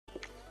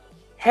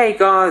Hey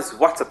guys,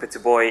 what's up? It's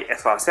your boy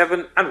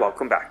SR7 and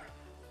welcome back.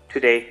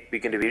 Today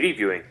we're going to be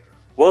reviewing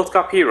World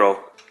Cup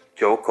hero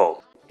Joe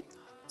Cole.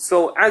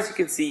 So as you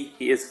can see,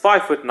 he is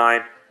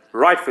 5'9",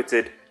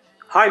 right-footed,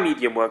 high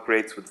medium work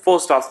rates with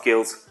 4-star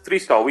skills,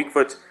 3-star weak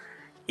foot.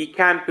 He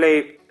can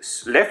play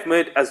left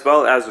mid as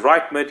well as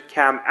right mid,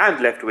 cam and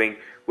left wing,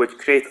 which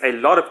creates a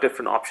lot of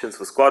different options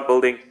for squad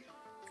building.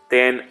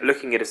 Then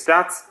looking at his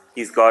stats,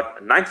 he's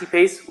got 90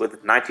 pace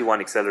with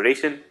 91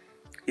 acceleration.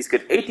 He's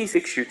got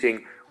 86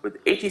 shooting with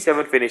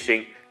 87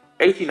 finishing,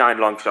 89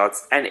 long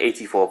shots and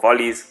 84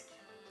 volleys.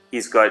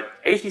 He's got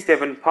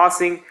 87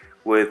 passing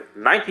with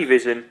 90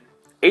 vision,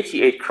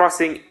 88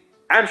 crossing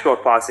and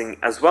short passing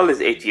as well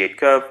as 88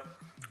 curve.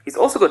 He's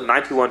also got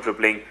 91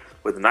 dribbling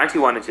with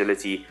 91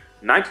 agility,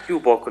 92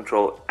 ball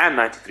control and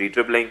 93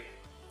 dribbling.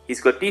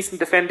 He's got decent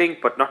defending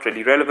but not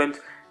really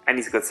relevant, and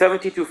he's got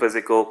 72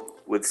 physical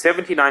with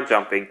 79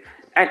 jumping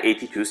and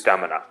 82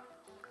 stamina.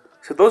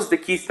 So those are the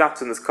key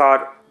stats on this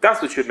card. That's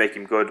what should make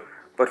him good.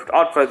 But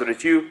without further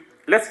ado,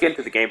 let's get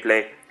into the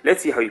gameplay,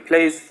 let's see how he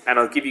plays, and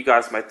I'll give you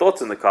guys my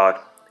thoughts on the card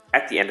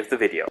at the end of the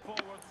video.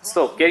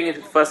 So getting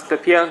into the first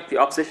clip here, the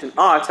opposition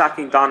are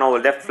attacking down our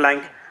left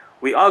flank.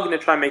 We are going to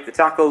try and make the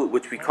tackle,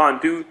 which we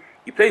can't do.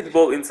 He plays the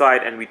ball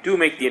inside and we do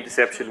make the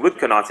interception with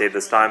Konate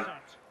this time.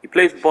 He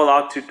plays the ball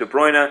out to De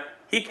Bruyne.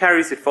 He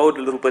carries it forward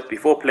a little bit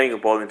before playing the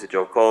ball into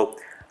Joe Cole.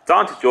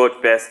 Down to George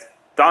Best,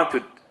 down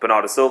to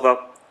Bernardo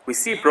Silva. We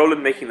see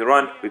Brolin making the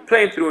run, we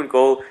play him through in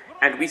goal,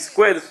 and we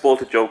square this ball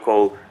to Joe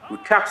Cole, who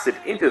taps it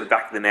into the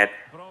back of the net,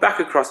 back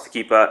across the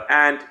keeper,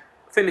 and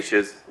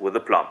finishes with a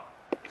plum.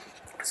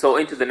 So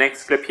into the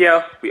next clip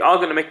here, we are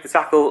going to make the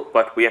tackle,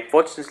 but we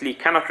unfortunately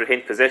cannot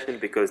retain possession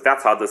because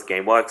that's how this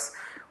game works.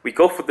 We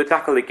go for the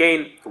tackle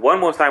again, one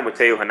more time with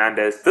Teo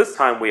Hernandez. This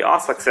time we are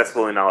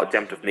successful in our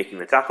attempt of making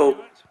the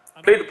tackle.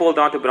 Play the ball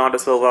down to Bernardo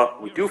Silva.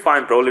 We do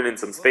find Brolin in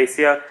some space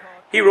here.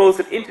 He rolls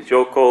it into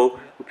Joe Cole,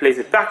 who plays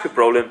it back to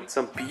Brolin.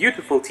 Some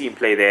beautiful team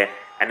play there,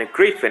 and a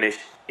great finish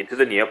into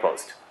the near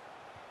post.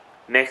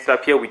 Next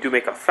up here, we do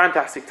make a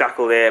fantastic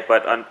tackle there,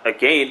 but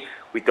again,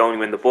 we don't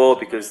win the ball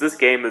because this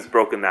game is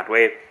broken that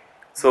way.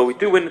 So we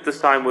do win it this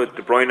time with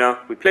De Bruyne.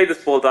 We play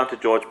this ball down to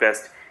George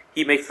Best.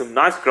 He makes some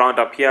nice ground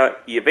up here.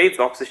 He evades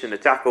the opposition to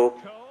tackle,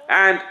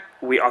 and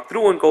we are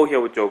through and go here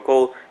with Joe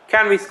Cole.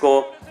 Can we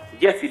score?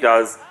 Yes, he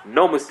does.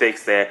 No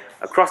mistakes there.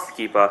 Across the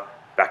keeper,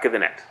 back of the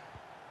net.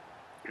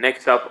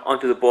 Next up,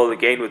 onto the ball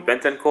again with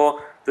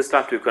Bentancur. This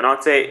time to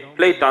Konate,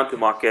 played down to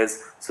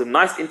Marquez. Some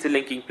nice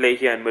interlinking play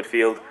here in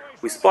midfield.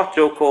 We spot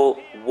Joe Cole,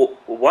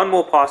 one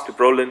more pass to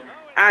Brolin,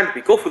 and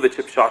we go for the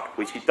chip shot,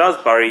 which he does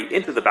bury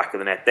into the back of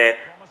the net there.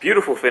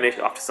 Beautiful finish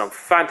after some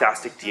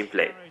fantastic team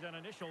play.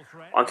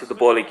 Onto the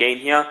ball again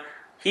here.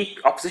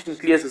 Opposition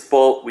clears this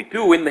ball. We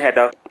do win the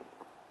header.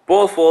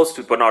 Ball falls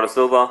to Bernardo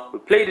Silva. We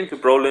played into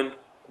Brolin.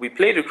 We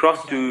played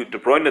across to De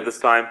Bruyne this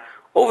time.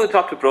 Over the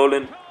top to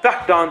Brolin.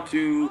 Back down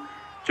to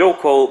Joe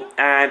Cole,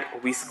 and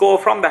we score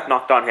from that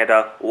knockdown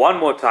header one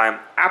more time.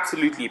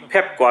 Absolutely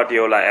Pep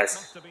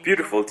Guardiola-esque.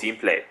 Beautiful team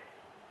play.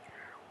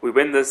 We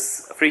win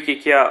this free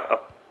kick here. A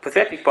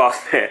pathetic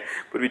pass there,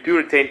 but we do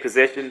retain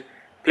possession.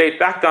 Played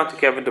back down to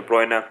Kevin De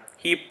Bruyne.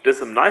 He does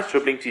some nice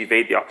dribbling to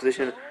evade the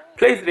opposition.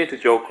 Plays it into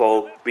Joe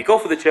Cole. We go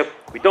for the chip.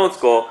 We don't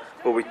score,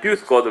 but we do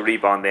score the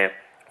rebound there.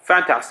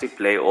 Fantastic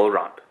play all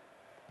round.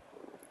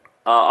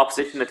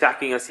 Opposition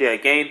attacking us here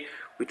again.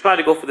 We try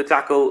to go for the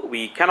tackle.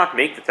 We cannot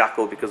make the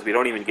tackle because we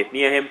don't even get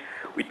near him.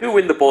 We do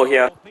win the ball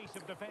here.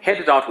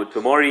 Headed out with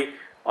Tomori.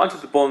 Onto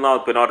the ball now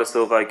with Bernardo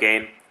Silva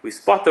again. We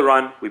spot the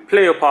run. We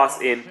play a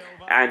pass in.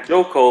 And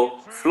Joe Cole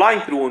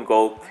flying through in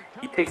goal.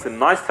 He takes a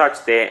nice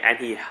touch there and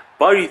he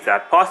buries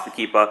that past the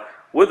keeper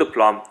with a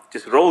plum.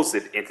 Just rolls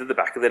it into the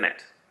back of the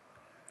net.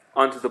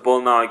 Onto the ball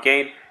now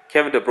again.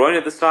 Kevin De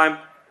Bruyne this time.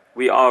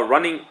 We are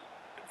running,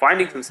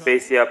 finding some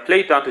space here.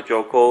 Played down to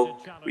Joe Cole.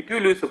 We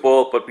do lose the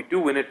ball, but we do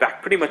win it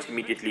back pretty much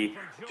immediately.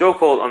 Joe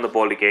Cole on the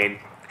ball again,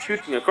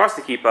 shooting across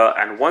the keeper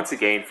and once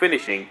again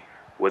finishing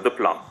with a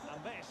plum.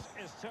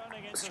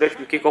 Straight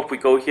from kickoff we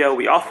go here.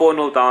 We are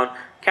 4-0 down.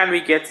 Can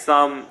we get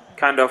some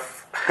kind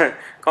of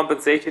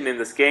compensation in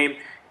this game?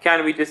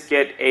 Can we just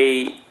get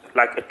a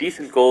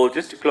decent goal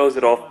just to close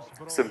it off?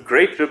 Some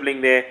great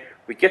dribbling there.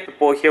 We get the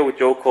ball here with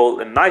Joe Cole.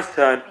 A nice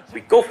turn.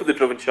 We go for the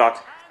driven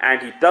shot,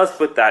 and he does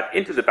put that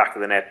into the back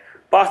of the net,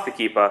 past the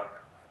keeper,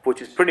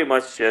 which is pretty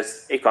much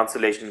just a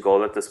consolation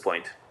goal at this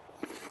point.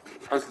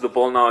 Onto the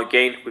ball now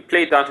again. We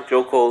play it down to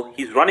Joe Cole.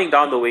 He's running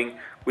down the wing.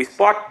 We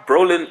spot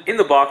Brolin in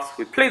the box.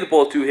 We play the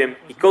ball to him.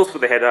 He goes for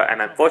the header,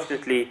 and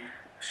unfortunately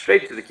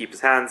straight to the keeper's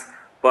hands.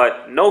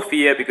 But no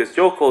fear, because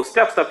Joe Cole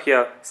steps up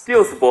here,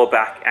 steals the ball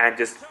back, and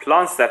just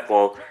plants that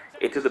ball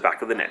into the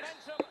back of the net.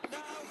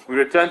 We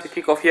return to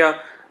kickoff here.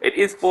 It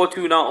is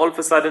 4-2 now all of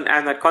a sudden,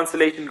 and that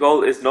consolation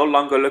goal is no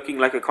longer looking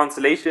like a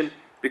consolation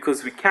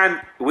because we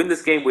can win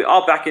this game. We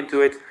are back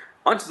into it.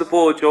 Onto the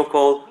ball with Joe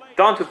Cole,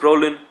 down to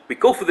Brolin. We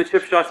go for the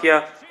chip shot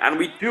here, and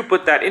we do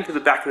put that into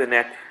the back of the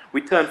net. We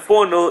turn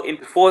 4-0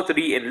 into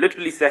 4-3 in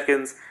literally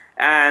seconds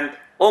and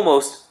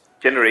almost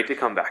generate a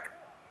comeback.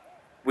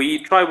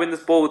 We try win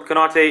this ball with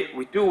Konate.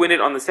 We do win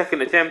it on the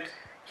second attempt.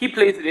 He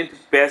plays it into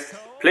best,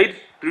 played it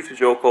through to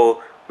Joe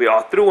Cole. We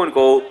are through on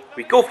goal.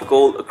 We go for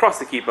goal across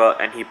the keeper,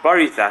 and he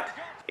buries that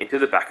into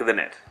the back of the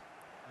net.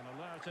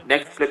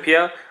 Next flip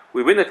here,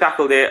 we win the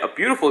tackle there. A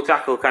beautiful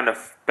tackle, kind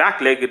of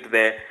back-legged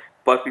there.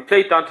 But we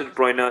played down to De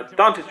Bruyne,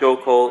 down to Joe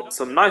Cole.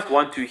 Some nice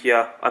 1-2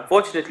 here.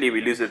 Unfortunately, we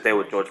lose it there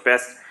with George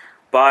Best.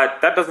 But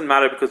that doesn't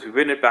matter because we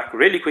win it back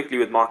really quickly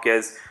with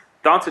Marquez.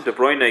 Down to De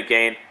Bruyne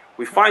again.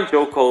 We find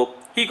Joe Cole.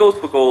 He goes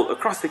for goal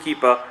across the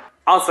keeper.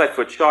 Outside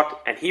foot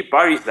shot. And he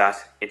buries that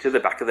into the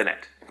back of the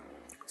net.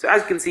 So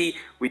as you can see,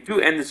 we do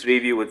end this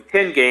review with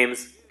 10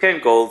 games,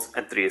 10 goals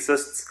and 3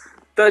 assists.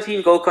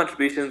 13 goal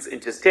contributions in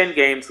just 10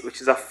 games,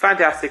 which is a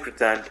fantastic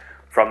return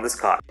from this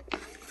card.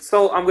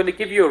 So I'm going to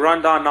give you a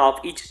rundown now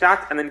of each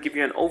stat and then give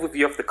you an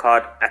overview of the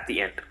card at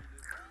the end.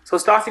 So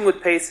starting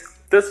with pace,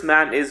 this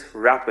man is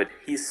rapid.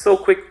 He's so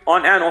quick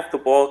on and off the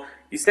ball.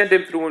 You send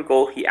him through and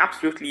goal, he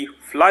absolutely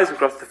flies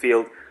across the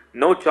field.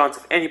 No chance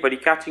of anybody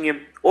catching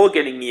him or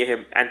getting near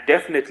him, and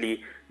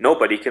definitely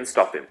nobody can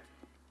stop him.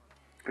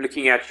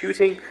 Looking at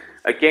shooting,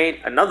 again,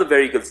 another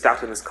very good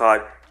stat on this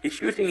card. His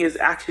shooting is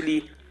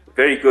actually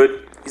very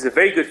good. He's a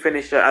very good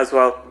finisher as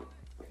well.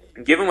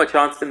 Give him a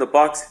chance in the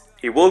box,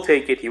 he will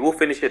take it, he will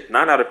finish it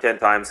 9 out of 10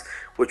 times,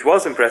 which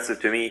was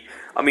impressive to me.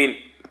 I mean,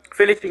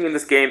 finishing in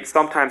this game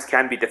sometimes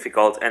can be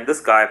difficult, and this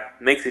guy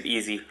makes it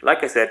easy.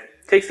 Like I said,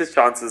 takes his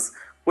chances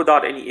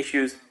without any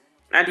issues.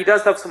 And he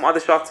does have some other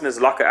shots in his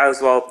locker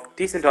as well.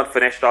 Decent on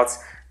finesse shots,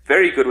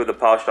 very good with the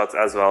power shots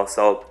as well.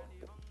 So,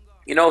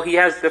 you know, he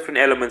has different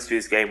elements to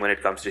his game when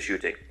it comes to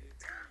shooting.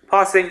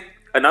 Passing,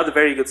 another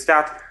very good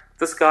stat.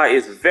 This guy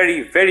is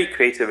very, very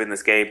creative in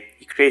this game.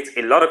 He creates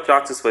a lot of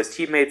chances for his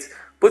teammates,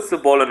 puts the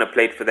ball on a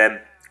plate for them,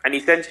 and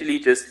essentially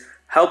just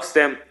helps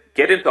them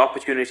get into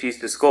opportunities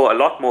to score a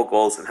lot more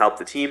goals and help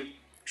the team.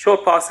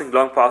 Short passing,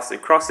 long passing,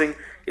 crossing,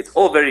 it's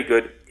all very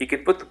good. He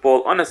can put the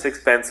ball on a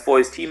sixpence for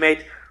his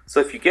teammate,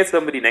 so if you get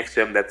somebody next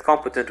to him that's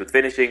competent with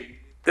finishing,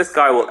 this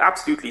guy will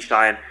absolutely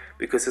shine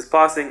because his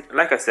passing,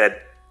 like I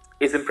said,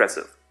 is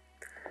impressive.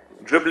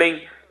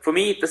 Dribbling, for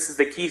me, this is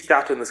the key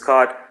stat on this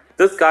card.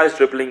 This guy's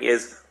dribbling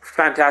is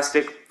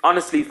fantastic.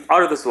 Honestly,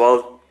 out of this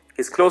world.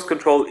 His close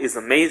control is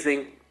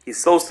amazing.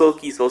 He's so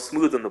silky, so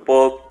smooth on the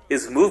ball.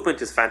 His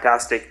movement is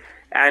fantastic.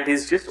 And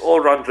his just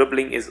all-round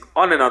dribbling is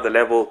on another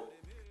level.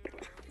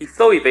 He's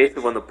so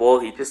evasive on the ball.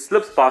 He just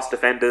slips past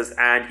defenders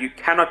and you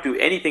cannot do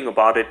anything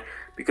about it.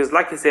 Because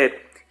like I said,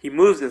 he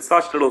moves in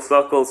such little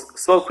circles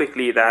so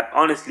quickly that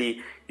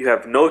honestly, you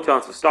have no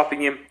chance of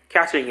stopping him,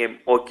 catching him,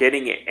 or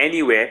getting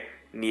anywhere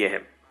near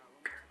him.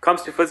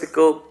 Comes to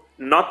physical,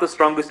 not the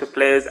strongest of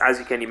players as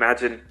you can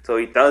imagine, so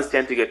he does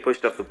tend to get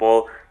pushed off the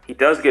ball. He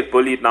does get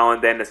bullied now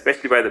and then,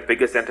 especially by the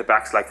bigger centre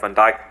backs like Van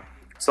Dijk.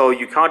 So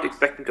you can't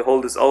expect him to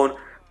hold his own,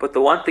 but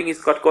the one thing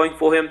he's got going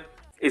for him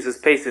is his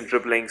pace and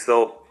dribbling.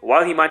 So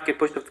while he might get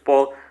pushed off the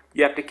ball,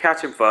 you have to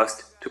catch him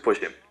first to push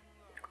him.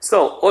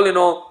 So all in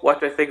all, what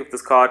do I think of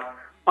this card?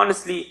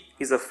 Honestly,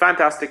 he's a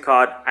fantastic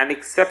card, an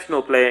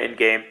exceptional player in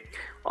game.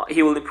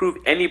 He will improve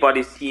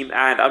anybody's team,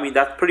 and I mean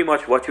that's pretty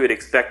much what you would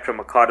expect from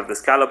a card of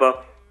this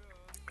caliber.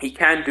 He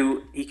can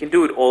do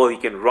it all. He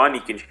can run,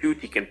 he can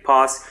shoot, he can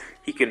pass,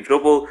 he can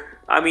dribble.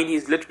 I mean,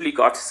 he's literally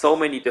got so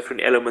many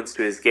different elements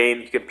to his game.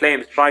 You can play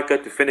him striker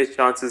to finish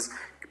chances,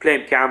 you can play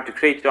him cam to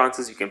create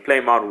chances, you can play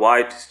him out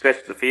wide to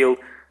stretch the field.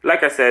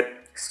 Like I said,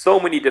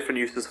 so many different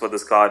uses for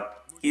this card.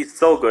 He's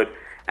so good.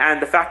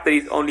 And the fact that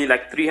he's only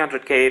like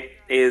 300k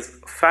is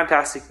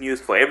fantastic news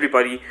for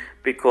everybody,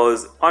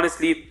 because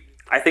honestly,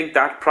 I think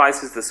that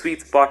price is the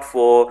sweet spot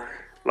for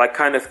like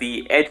kind of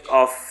the edge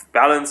of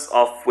balance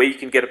of where you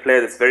can get a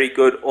player that's very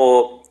good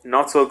or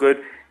not so good,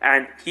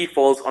 and he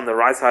falls on the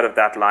right side of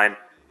that line.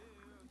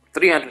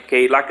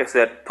 300k, like I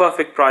said,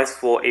 perfect price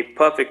for a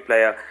perfect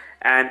player,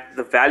 and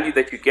the value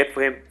that you get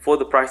for him for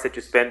the price that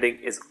you're spending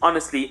is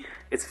honestly,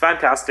 it's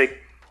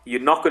fantastic. You're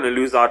not going to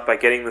lose out by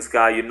getting this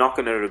guy. You're not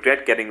going to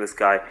regret getting this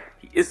guy.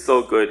 He is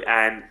so good,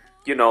 and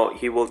you know,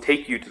 he will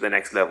take you to the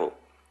next level.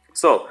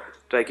 So,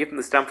 do I give him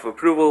the stamp of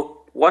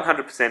approval?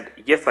 100%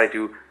 yes I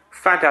do.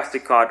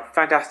 Fantastic card,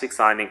 fantastic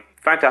signing,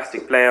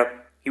 fantastic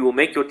player. He will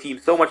make your team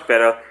so much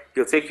better.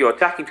 He'll take your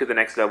attacking to the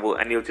next level,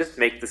 and he'll just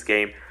make this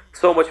game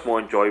so much more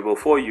enjoyable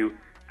for you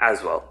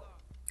as well.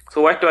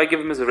 So what do I give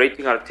him as a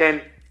rating out of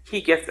 10?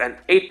 He gets an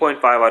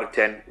 8.5 out of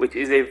 10, which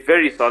is a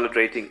very solid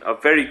rating, a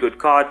very good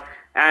card.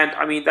 And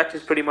I mean, that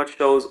just pretty much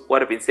shows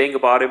what I've been saying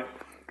about him.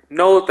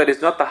 No, that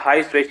is not the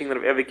highest rating that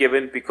I've ever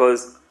given,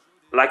 because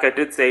like I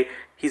did say,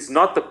 he's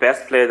not the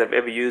best player that I've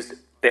ever used.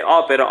 There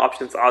are better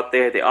options out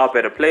there, there are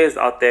better players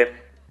out there.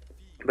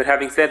 But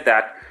having said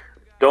that,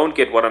 don't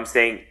get what I'm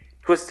saying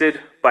twisted.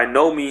 By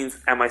no means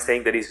am I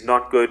saying that he's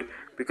not good,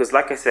 because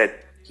like I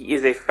said, he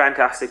is a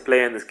fantastic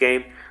player in this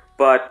game.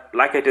 But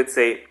like I did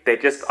say, there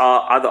just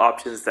are other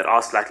options that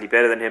are slightly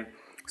better than him.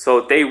 So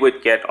they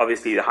would get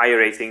obviously the higher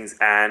ratings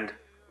and,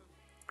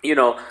 you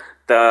know,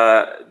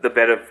 the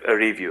better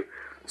review.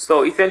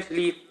 So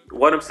essentially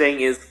what I'm saying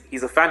is,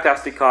 he's a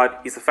fantastic card,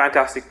 he's a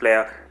fantastic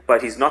player,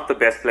 but he's not the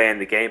best player in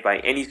the game by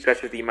any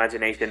stretch of the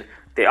imagination.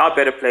 There are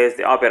better players,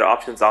 there are better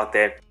options out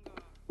there.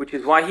 which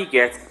is why he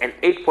gets an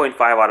 8.5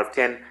 out of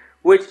 10,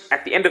 which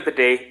at the end of the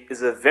day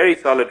is a very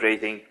solid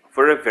rating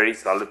for a very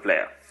solid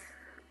player.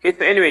 Okay,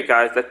 so anyway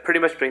guys, that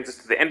pretty much brings us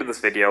to the end of this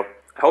video.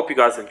 I hope you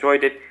guys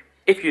enjoyed it.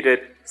 If you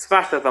did,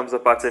 smash the thumbs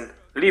up button,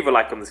 leave a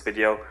like on this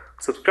video,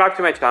 subscribe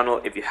to my channel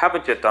if you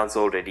haven't yet done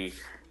so already,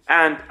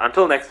 and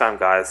until next time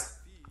guys,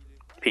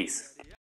 peace.